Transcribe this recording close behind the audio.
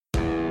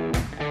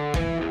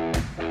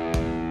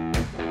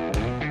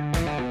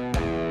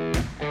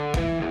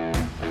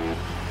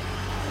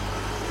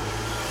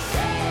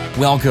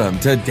Welcome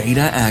to Data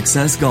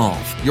Access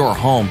Golf, your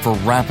home for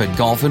rapid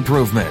golf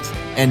improvement.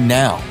 And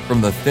now,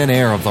 from the thin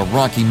air of the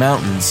Rocky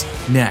Mountains,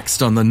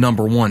 next on the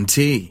number one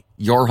tee,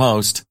 your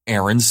host,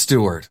 Aaron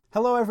Stewart.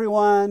 Hello,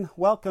 everyone.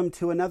 Welcome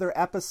to another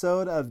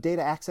episode of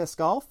Data Access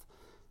Golf.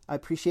 I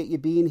appreciate you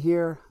being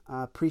here.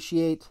 I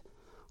appreciate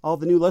all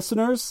the new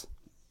listeners.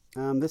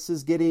 This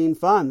is getting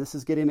fun. This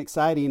is getting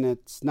exciting.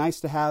 It's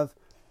nice to have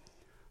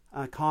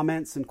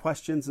comments and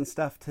questions and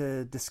stuff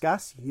to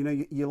discuss. You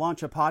know, you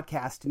launch a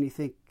podcast and you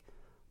think,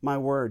 my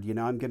word,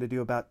 I'm going to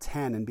do about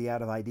 10 and be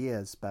out of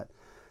ideas. But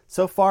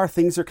so far,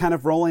 things are kind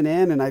of rolling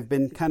in, and I've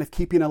been kind of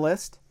keeping a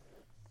list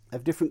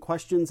of different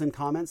questions and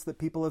comments that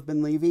people have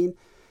been leaving,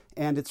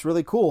 and it's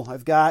really cool.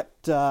 I've got,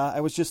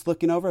 I was just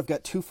looking over, I've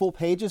got 2 full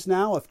pages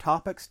now of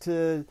topics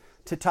to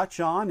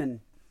touch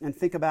on and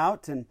think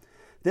about, and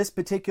this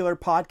particular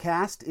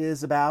podcast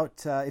is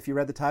about, if you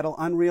read the title,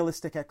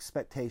 Unrealistic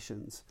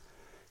Expectations.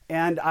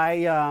 And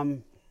I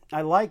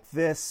like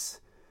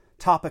this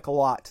topic a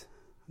lot.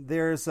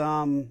 There's,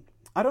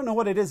 I don't know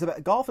what it is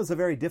about, golf is a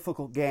very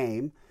difficult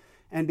game,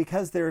 and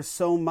because there's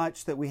so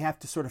much that we have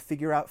to sort of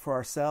figure out for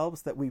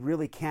ourselves that we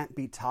really can't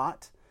be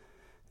taught,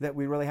 that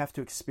we really have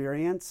to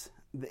experience,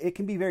 it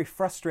can be very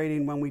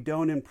frustrating when we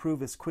don't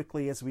improve as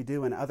quickly as we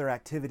do in other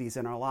activities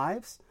in our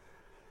lives.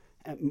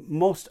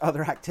 Most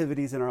other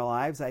activities in our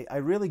lives, I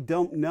really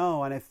don't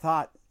know, and I've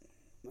thought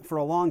for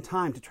a long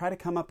time to try to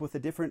come up with a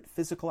different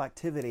physical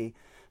activity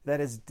that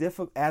is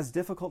as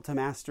difficult to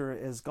master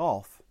as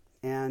golf.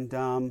 And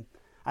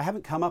I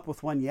haven't come up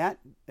with one yet.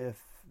 If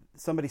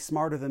somebody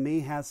smarter than me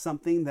has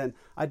something, then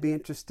I'd be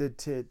interested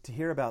to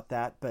hear about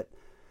that,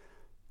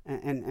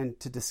 and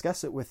to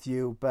discuss it with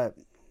you. But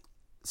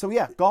so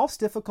yeah, golf's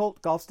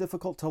difficult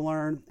to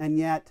learn, and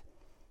yet,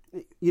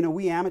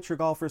 we amateur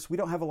golfers, we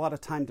don't have a lot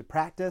of time to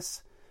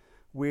practice.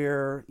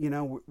 We're,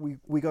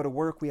 we go to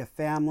work, we have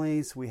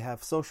families, we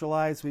have social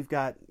lives, we've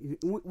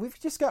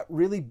just got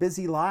really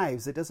busy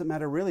lives. It doesn't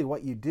matter really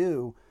what you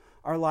do.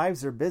 Our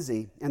lives are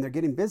busy, and they're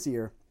getting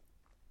busier.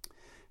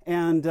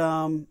 And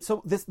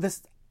so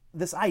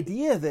this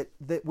idea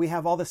that we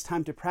have all this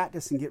time to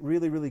practice and get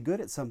really, really good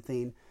at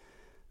something,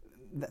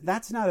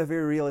 that's not a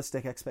very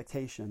realistic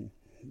expectation.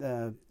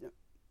 The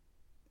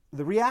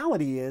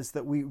reality is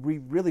that we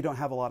really don't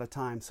have a lot of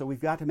time, so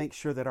we've got to make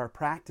sure that our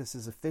practice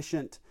is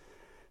efficient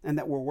and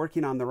that we're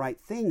working on the right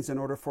things in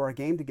order for our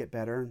game to get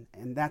better.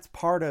 And that's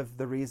part of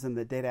the reason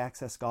that Data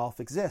Access Golf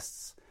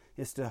exists,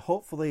 is to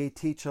hopefully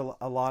teach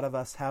a lot of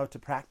us how to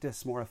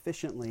practice more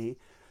efficiently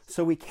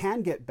so we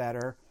can get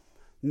better,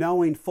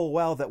 knowing full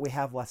well that we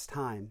have less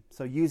time.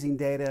 So using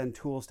data and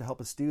tools to help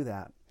us do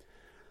that.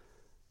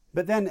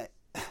 But then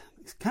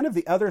kind of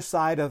the other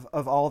side of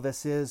all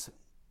this is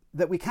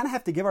that we kind of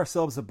have to give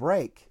ourselves a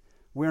break.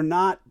 We're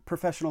not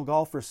professional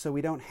golfers, so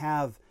we don't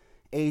have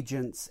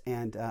agents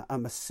and a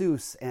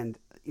masseuse and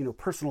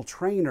personal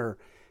trainer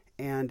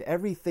and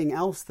everything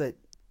else that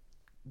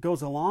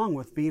goes along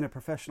with being a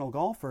professional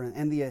golfer,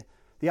 and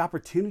the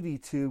opportunity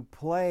to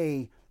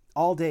play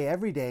all day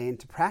every day and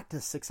to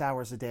practice 6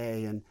 hours a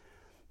day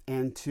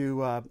and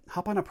to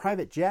hop on a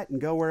private jet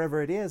and go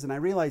wherever it is. And I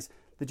realize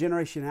the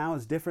generation now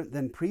is different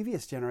than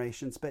previous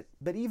generations, but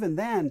even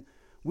then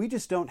we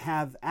just don't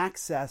have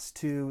access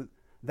to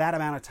that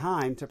amount of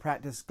time to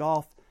practice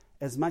golf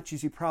as much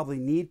as you probably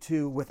need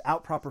to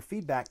without proper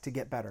feedback to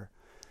get better.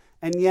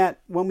 And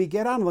yet when we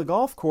get on the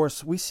golf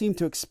course, we seem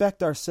to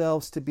expect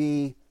ourselves to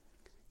be,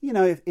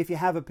 if you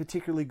have a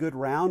particularly good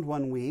round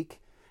one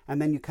week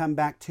and then you come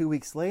back 2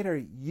 weeks later,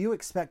 you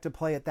expect to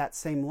play at that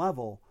same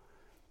level,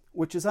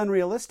 which is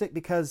unrealistic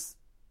because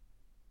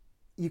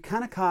you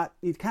kind of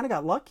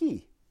got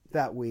lucky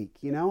that week.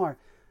 Our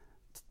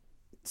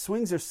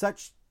swings are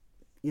such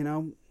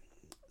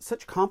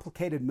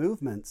complicated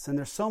movements, and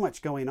there's so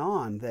much going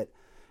on that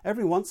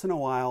every once in a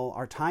while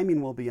our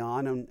timing will be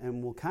on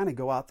and we'll kind of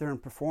go out there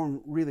and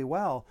perform really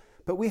well,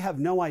 but we have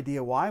no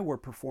idea why we're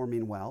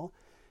performing well.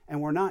 And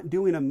we're not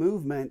doing a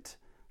movement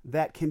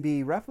that can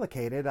be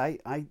replicated.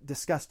 I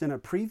discussed in a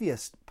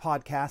previous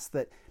podcast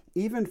that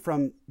even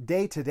from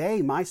day to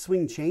day, my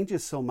swing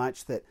changes so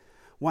much that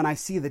when I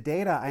see the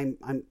data,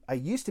 I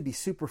used to be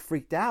super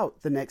freaked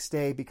out the next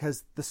day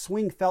because the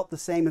swing felt the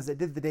same as it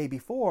did the day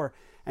before,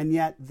 and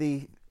yet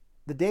the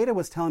data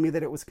was telling me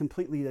that it was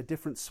completely a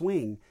different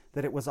swing,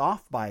 that it was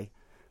off by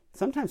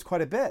sometimes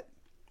quite a bit.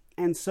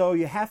 And so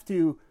you have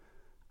to,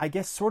 I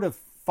guess, sort of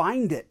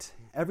find it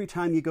every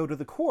time you go to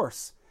the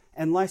course,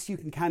 unless you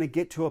can kind of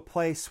get to a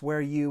place where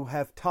you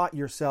have taught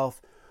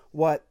yourself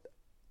what,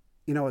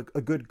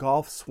 a good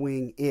golf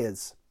swing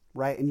is,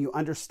 right? And you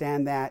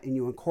understand that and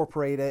you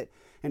incorporate it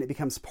and it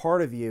becomes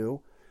part of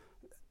you,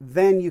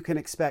 then you can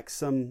expect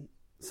some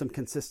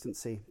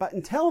consistency. But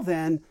until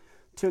then,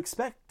 to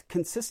expect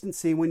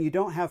consistency when you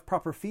don't have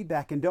proper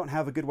feedback and don't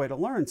have a good way to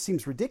learn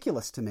seems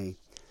ridiculous to me.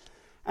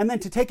 And then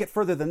to take it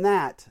further than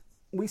that,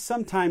 we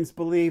sometimes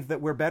believe that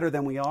we're better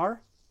than we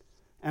are.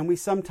 And we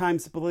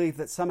sometimes believe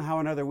that somehow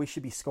or another we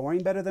should be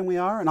scoring better than we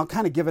are. And I'll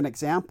kind of give an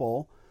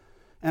example.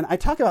 And I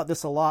talk about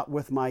this a lot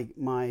with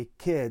my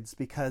kids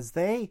because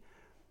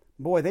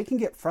boy, they can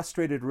get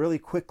frustrated really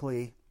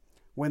quickly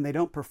when they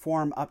don't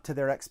perform up to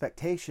their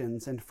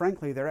expectations. And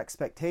frankly, their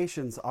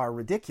expectations are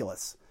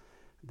ridiculous.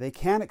 They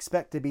can't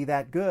expect to be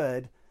that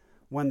good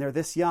when they're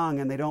this young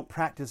and they don't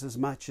practice as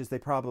much as they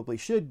probably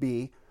should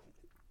be.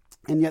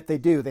 And yet they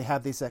do. They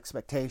have these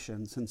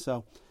expectations. And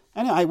so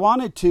anyway, I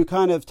wanted to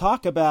kind of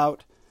talk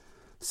about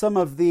some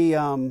of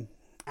the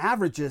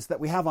averages that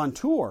we have on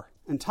tour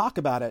and talk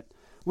about it.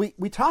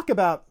 We talk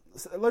about,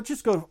 let's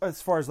just go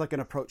as far as like an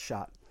approach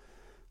shot.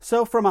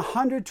 So from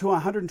 100 to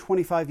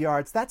 125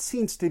 yards, that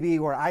seems to be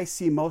where I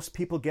see most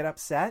people get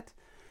upset.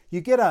 You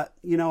get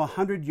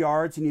 100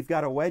 yards and you've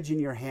got a wedge in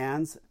your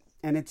hands,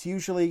 and it's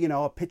usually,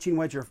 a pitching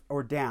wedge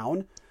or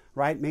down,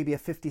 right? Maybe a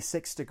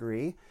 56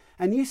 degree.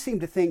 And you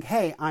seem to think,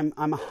 hey, I'm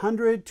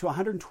 100 to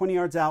 120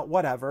 yards out,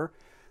 whatever.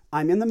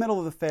 I'm in the middle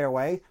of the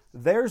fairway.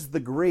 There's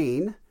the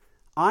green.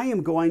 I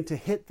am going to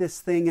hit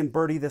this thing and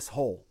birdie this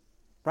hole,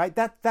 right?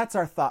 That's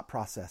our thought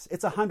process.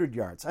 It's 100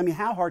 yards. I mean,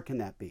 how hard can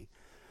that be?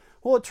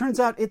 Well, it turns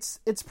out it's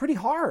pretty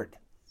hard.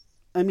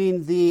 I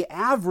mean, the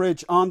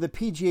average on the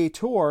PGA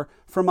Tour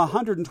from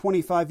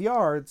 125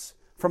 yards,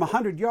 from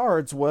 100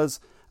 yards was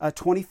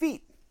 20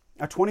 feet,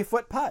 a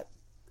 20-foot putt,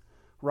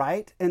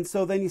 right? And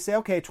so then you say,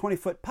 okay, a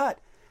 20-foot putt.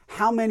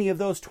 How many of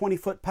those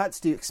 20-foot putts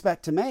do you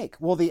expect to make?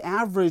 Well, the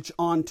average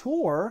on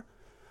tour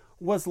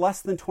was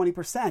less than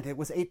 20%. It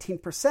was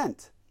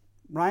 18%,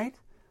 right?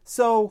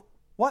 So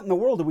what in the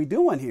world are we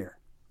doing here?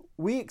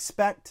 We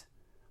expect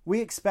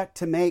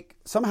to make,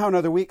 somehow or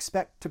another, we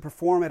expect to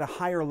perform at a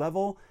higher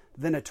level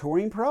than a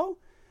touring pro.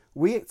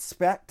 We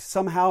expect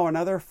somehow or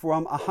another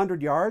from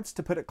 100 yards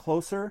to put it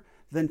closer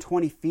than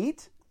 20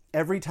 feet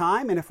every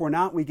time. And if we're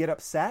not, we get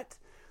upset.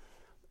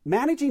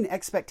 Managing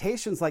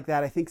expectations like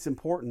that, I think, is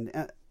important.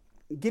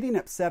 Getting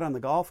upset on the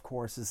golf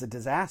course is a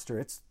disaster.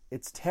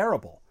 It's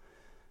terrible.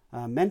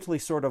 Mentally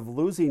sort of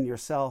losing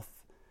yourself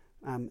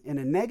in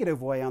a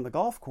negative way on the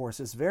golf course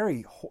is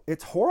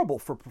it's horrible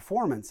for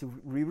performance.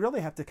 We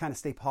really have to kind of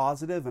stay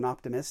positive and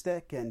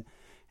optimistic. And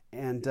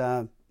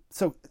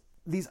so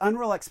these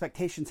unreal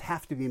expectations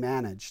have to be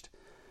managed.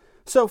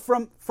 So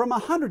from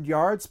 100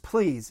 yards,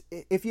 please,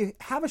 if you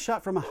have a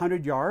shot from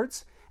 100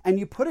 yards and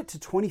you put it to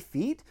 20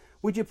 feet,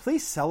 would you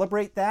please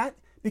celebrate that?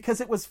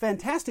 Because it was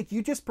fantastic.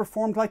 You just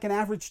performed like an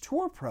average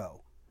tour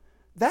pro.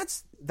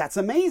 That's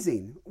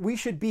amazing. We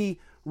should be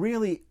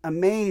really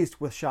amazed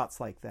with shots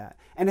like that.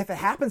 And if it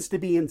happens to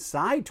be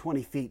inside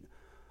 20 feet,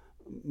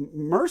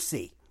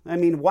 mercy. I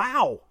mean,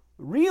 wow.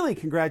 Really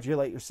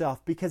congratulate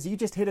yourself because you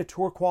just hit a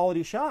tour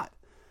quality shot.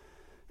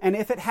 And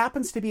if it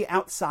happens to be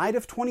outside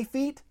of 20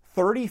 feet,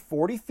 30,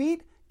 40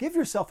 feet, give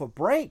yourself a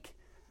break.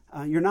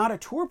 You're not a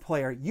tour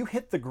player. You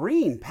hit the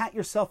green, pat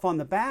yourself on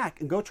the back,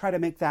 and go try to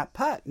make that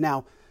putt.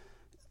 Now,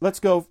 let's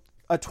go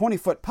a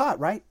 20-foot putt,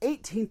 right?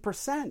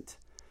 18%.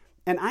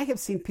 And I have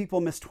seen people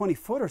miss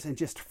 20-footers and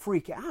just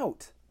freak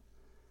out.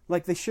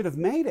 Like they should have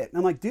made it. And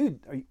I'm like,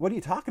 dude, what are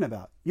you talking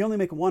about? You only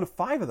make 1 of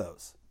 5 of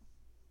those.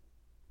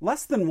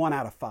 Less than 1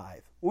 out of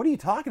 5. What are you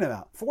talking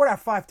about? 4 out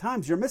of 5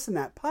 times you're missing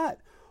that putt.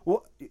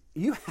 Well,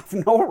 you have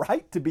no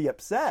right to be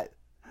upset.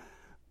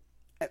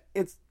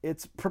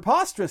 It's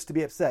preposterous to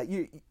be upset.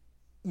 You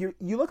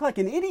look like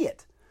an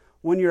idiot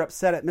when you're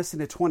upset at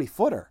missing a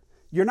 20-footer.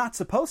 You're not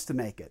supposed to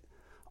make it.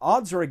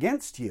 Odds are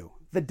against you.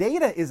 The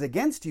data is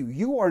against you.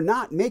 You are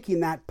not making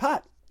that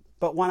putt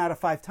but 1 out of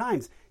 5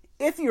 times.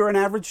 If you're an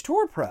average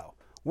tour pro,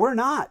 we're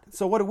not.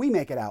 So what do we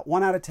make it out?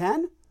 1 out of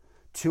 10?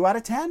 2 out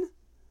of 10?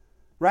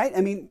 Right?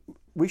 I mean,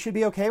 we should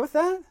be okay with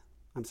that?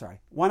 I'm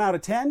sorry. 1 out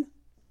of 10?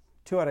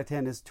 2 out of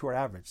 10 is tour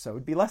average. So it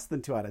would be less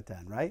than 2 out of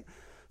 10, right?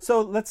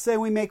 So let's say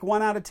we make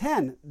 1 out of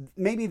 10.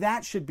 Maybe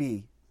that should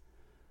be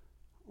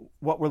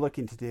what we're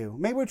looking to do.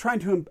 Maybe we're trying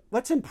to,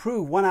 let's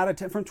improve 1 out of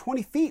 10. From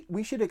 20 feet,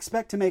 we should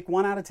expect to make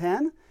 1 out of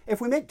 10.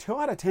 If we make 2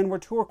 out of 10, we're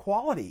tour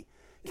quality.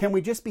 Can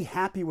we just be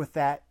happy with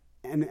that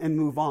and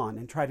move on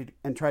and try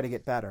to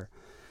get better?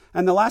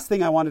 And the last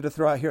thing I wanted to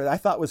throw out here that I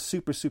thought was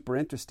super, super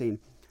interesting.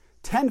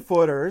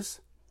 10-footers,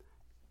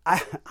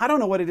 I don't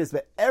know what it is,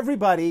 but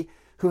everybody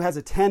who has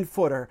a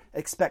 10-footer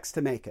expects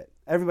to make it.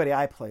 Everybody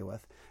I play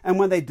with. And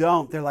when they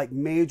don't, they're like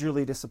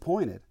majorly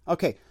disappointed.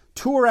 Okay,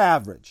 tour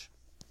average.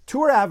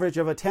 Tour average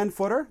of a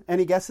 10-footer,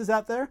 any guesses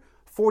out there?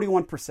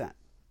 41%.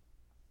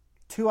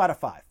 2 out of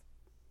 5.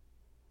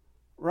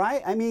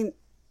 Right? I mean,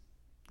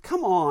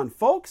 come on,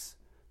 folks.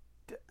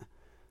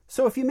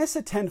 So if you miss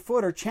a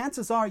 10-footer,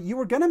 chances are you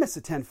were going to miss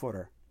a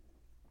 10-footer.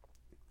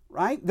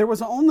 Right? There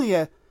was only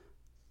a,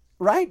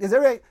 right?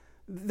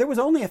 There was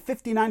only a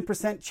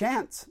 59%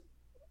 chance.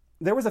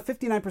 There was a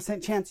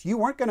 59% chance you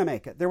weren't going to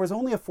make it. There was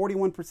only a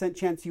 41%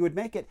 chance you would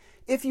make it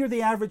if you're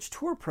the average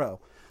tour pro.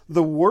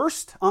 The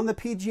worst on the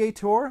PGA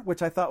Tour,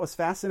 which I thought was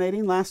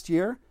fascinating last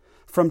year,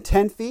 from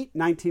 10 feet,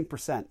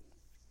 19%.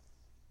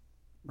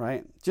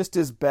 Right? Just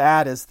as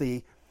bad as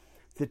the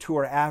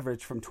tour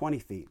average from 20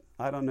 feet.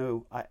 I don't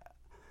know.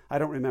 I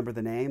don't remember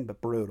the name, but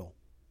brutal.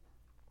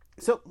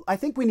 So I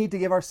think we need to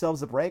give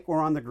ourselves a break. We're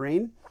on the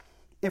green.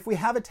 If we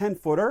have a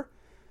 10-footer,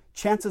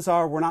 chances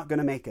are we're not going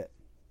to make it.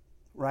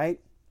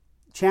 Right?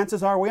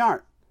 Chances are we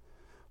aren't.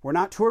 We're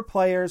not tour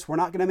players. We're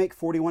not going to make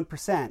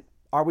 41%.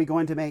 Are we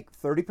going to make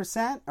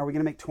 30%? Are we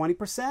going to make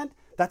 20%?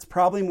 That's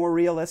probably more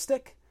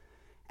realistic.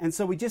 And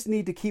so we just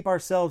need to keep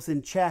ourselves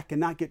in check and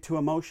not get too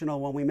emotional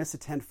when we miss a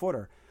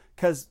 10-footer,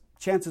 because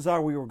chances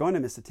are we were going to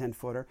miss a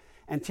 10-footer,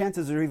 and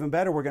chances are even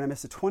better we're going to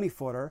miss a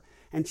 20-footer,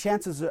 and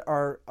chances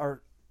are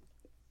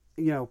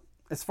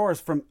as far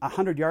as from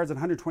 100 yards and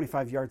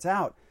 125 yards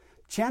out,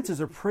 chances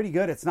are pretty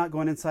good it's not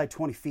going inside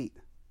 20 feet,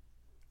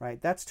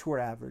 right? That's tour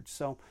average.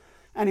 So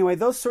anyway,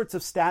 those sorts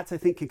of stats I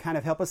think can kind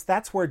of help us.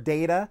 That's where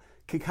data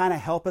can kind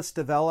of help us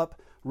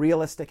develop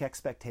realistic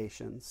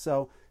expectations.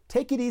 So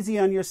take it easy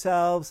on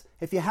yourselves.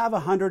 If you have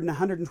 100 and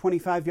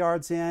 125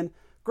 yards in,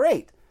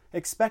 great.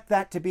 Expect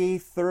that to be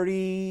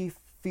 30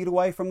 feet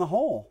away from the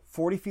hole,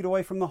 40 feet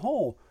away from the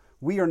hole.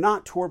 We are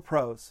not tour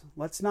pros.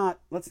 Let's not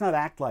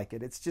act like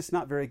it. It's just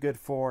not very good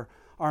for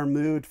our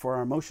mood, for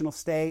our emotional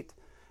state.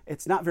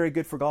 It's not very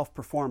good for golf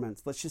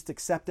performance. Let's just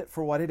accept it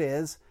for what it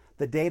is.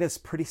 The data is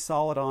pretty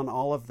solid on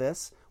all of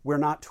this. We're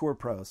not tour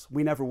pros.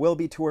 We never will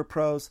be tour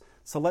pros.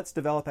 So let's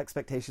develop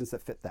expectations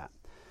that fit that.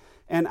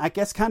 And I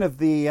guess kind of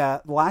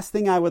the last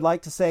thing I would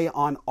like to say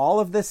on all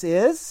of this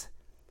is,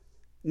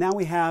 now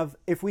we have,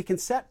 if we can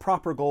set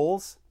proper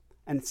goals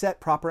and set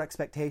proper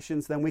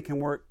expectations, then we can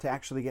work to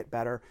actually get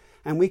better,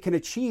 and we can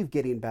achieve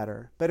getting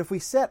better. But if we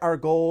set our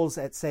goals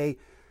at, say,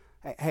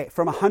 hey,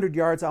 from 100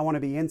 yards, I want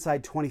to be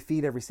inside 20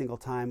 feet every single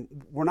time,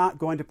 we're not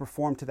going to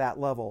perform to that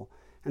level.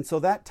 And so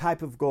that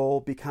type of goal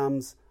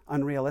becomes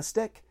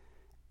unrealistic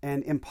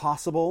and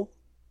impossible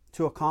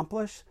to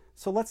accomplish.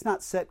 So let's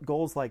not set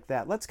goals like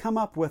that. Let's come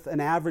up with an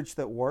average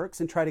that works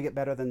and try to get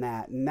better than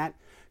that. And that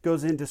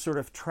goes into sort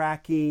of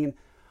tracking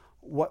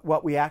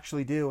what we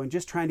actually do and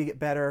just trying to get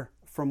better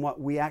from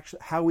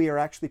how we are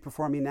actually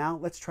performing now.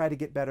 Let's try to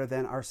get better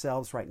than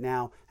ourselves right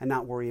now and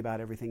not worry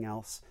about everything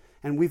else.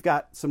 And we've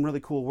got some really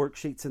cool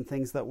worksheets and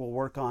things that we'll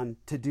work on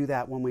to do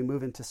that when we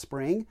move into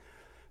spring,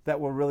 that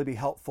will really be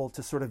helpful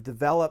to sort of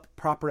develop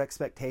proper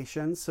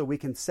expectations so we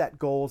can set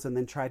goals and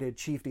then try to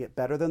achieve to get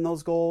better than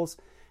those goals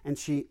and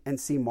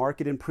see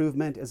market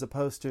improvement, as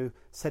opposed to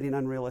setting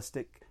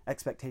unrealistic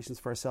expectations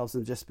for ourselves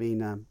and just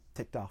being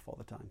ticked off all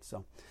the time.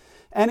 So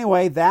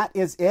anyway, that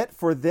is it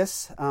for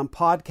this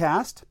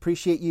podcast.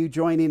 Appreciate you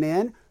joining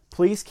in.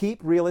 Please keep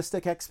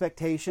realistic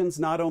expectations,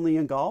 not only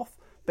in golf,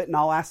 but in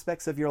all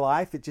aspects of your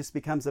life. It just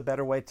becomes a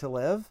better way to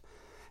live.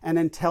 And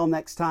until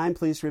next time,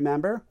 please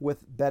remember,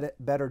 with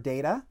better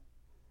data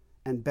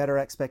and better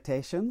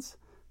expectations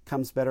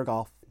comes better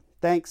golf.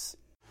 Thanks.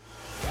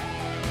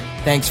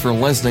 Thanks for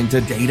listening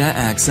to Data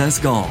Access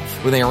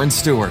Golf with Aaron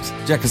Stewart.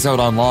 Check us out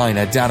online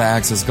at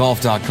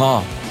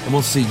dataaccessgolf.com, and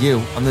we'll see you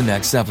on the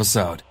next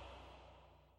episode.